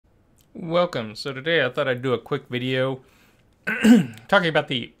Welcome. So today I thought I'd do a quick video talking about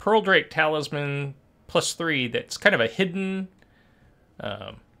the pearldrake talisman +3 that's kind of a hidden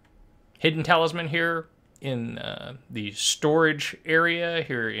talisman here in the storage area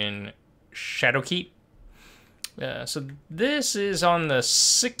here in Shadowkeep. So this is on the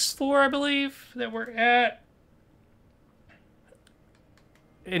 6th floor, I believe, that we're at.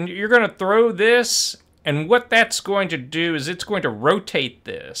 And you're going to throw this, and what that's going to do is it's going to rotate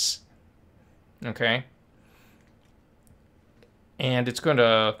this. Okay? And it's going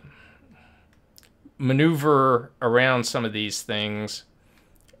to maneuver around some of these things.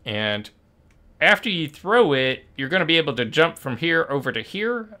 And after you throw it, you're going to be able to jump from here over to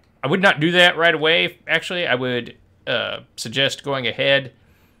here. I would not do that right away. Actually, I would suggest going ahead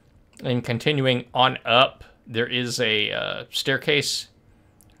and continuing on up. There is a staircase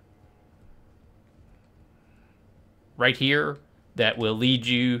right here that will lead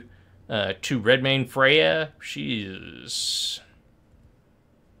you to Redmane Freya. She's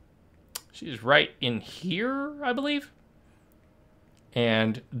right in here, I believe.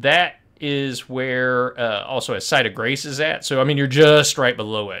 And that is where also a site of grace is at. So, I mean, you're just right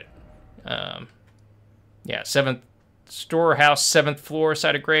below it. Yeah, 7th storehouse, 7th floor,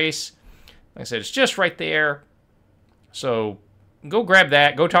 site of grace. Like I said, it's just right there. So go grab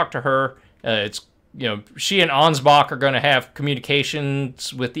that. Go talk to her. It's, you know, she and Ansbach are going to have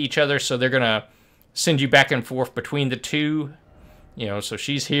communications with each other, so they're going to send you back and forth between the two. You know, so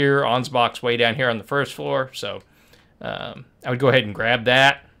she's here, Ansbach's way down here on the 1st floor, so I would go ahead and grab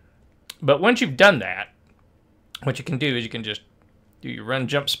that. But once you've done that, what you can do is you can just do your run,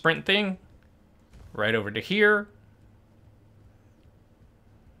 jump, sprint thing right over to here.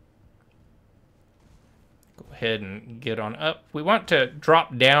 Ahead and get on up. We want to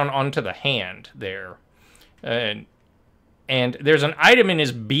drop down onto the hand there. And there's an item in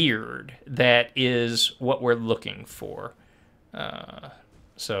his beard that is what we're looking for.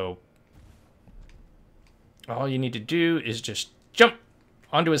 So all you need to do is just jump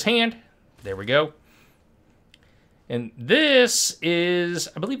onto his hand. There we go. And this is,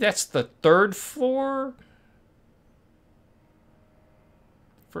 I believe that's the 3rd floor.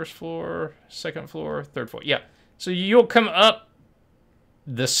 1st floor, 2nd floor, 3rd floor. Yeah. So you'll come up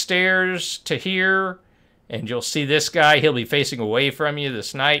the stairs to here, and you'll see this guy. He'll be facing away from you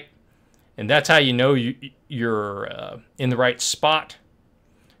this night. And that's how you know you're in the right spot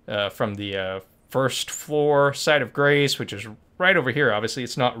from the 1st floor site of grace, which is right over here. Obviously,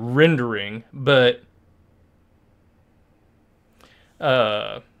 it's not rendering, but,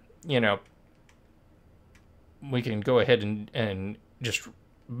 you know, we can go ahead and just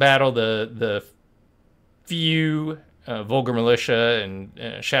battle the few vulgar militia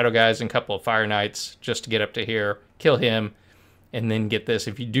and shadow guys and a couple of fire knights just to get up to here, kill him, and then get this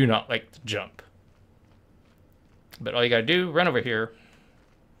if you do not like to jump. But all you gotta do, run over here,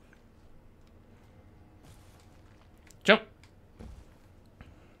 jump,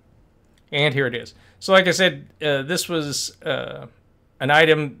 and here it is. So like I said, this was an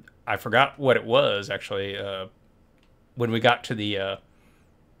item, I forgot what it was actually, when we got to the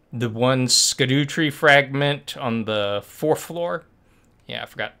one skidoo tree fragment on the 4th floor. Yeah, I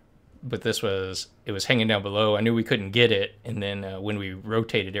forgot. But this was, it was hanging down below. I knew we couldn't get it. And then when we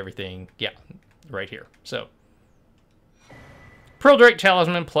rotated everything, yeah, right here. So, pearldrake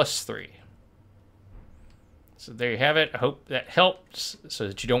talisman +3. So there you have it. I hope that helps so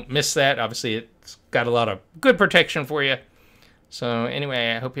that you don't miss that. Obviously, it's got a lot of good protection for you. So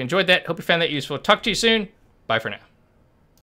anyway, I hope you enjoyed that. Hope you found that useful. Talk to you soon. Bye for now.